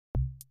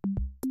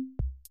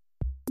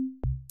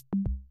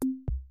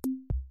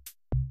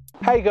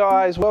Hey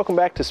guys, welcome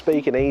back to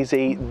Speaking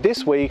Easy.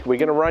 This week we're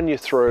going to run you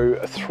through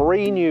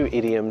 3 new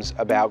idioms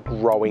about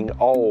growing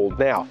old.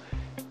 Now,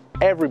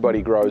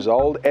 everybody grows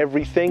old,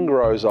 everything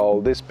grows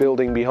old. This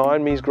building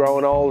behind me is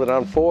growing old, and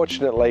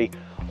unfortunately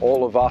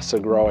all of us are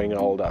growing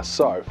older.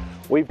 So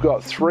we've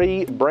got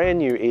 3 brand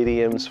new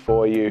idioms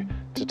for you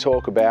to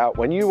talk about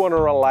when you want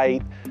to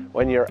relate,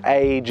 when your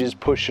age is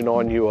pushing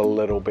on you a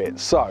little bit.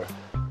 So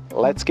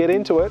let's get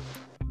into it.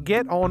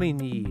 Get on in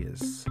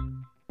years.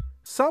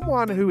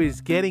 Someone who is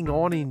getting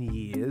on in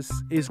years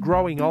is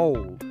growing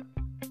old.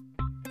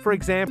 For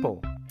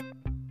example,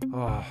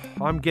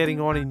 I'm getting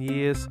on in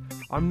years.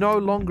 I'm no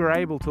longer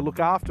able to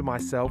look after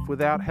myself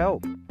without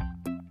help.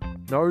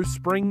 No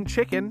spring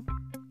chicken.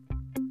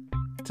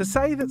 To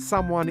say that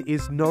someone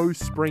is no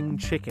spring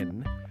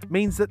chicken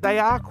means that they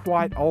are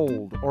quite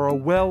old or are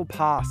well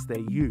past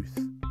their youth.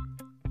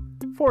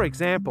 For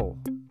example,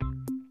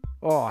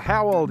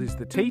 how old is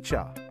the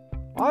teacher?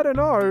 I don't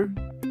know,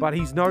 but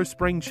he's no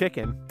spring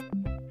chicken.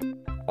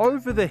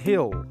 Over the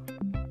hill.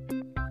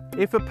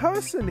 If a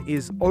person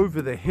is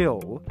over the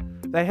hill,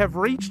 they have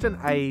reached an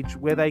age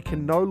where they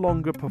can no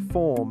longer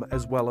perform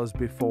as well as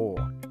before.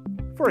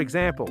 For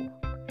example,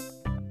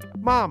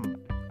 Mum,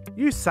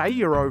 you say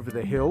you're over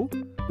the hill,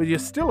 but you're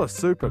still a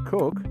super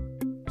cook.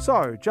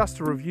 So, just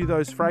to review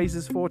those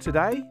phrases for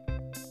today.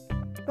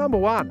 Number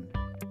 1,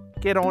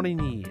 get on in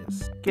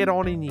years. Get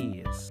on in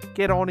years.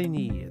 Get on in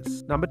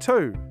years. Number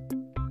 2,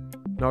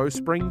 no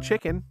spring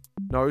chicken.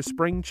 No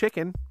spring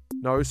chicken.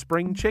 No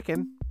spring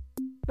chicken.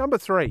 Number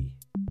 3,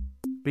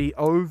 be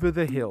over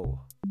the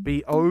hill.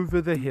 Be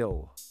over the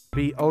hill.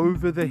 Be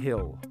over the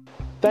hill.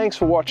 Thanks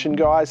for watching,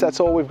 guys.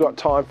 That's all we've got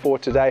time for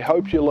today.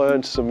 Hope you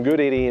learned some good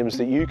idioms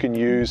that you can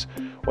use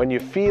when you're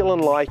feeling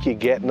like you're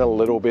getting a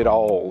little bit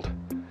old.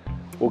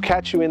 We'll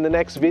catch you in the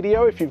next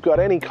video. If you've got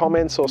any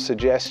comments or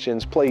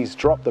suggestions, please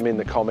drop them in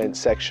the comments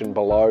section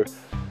below.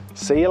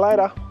 See you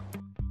later.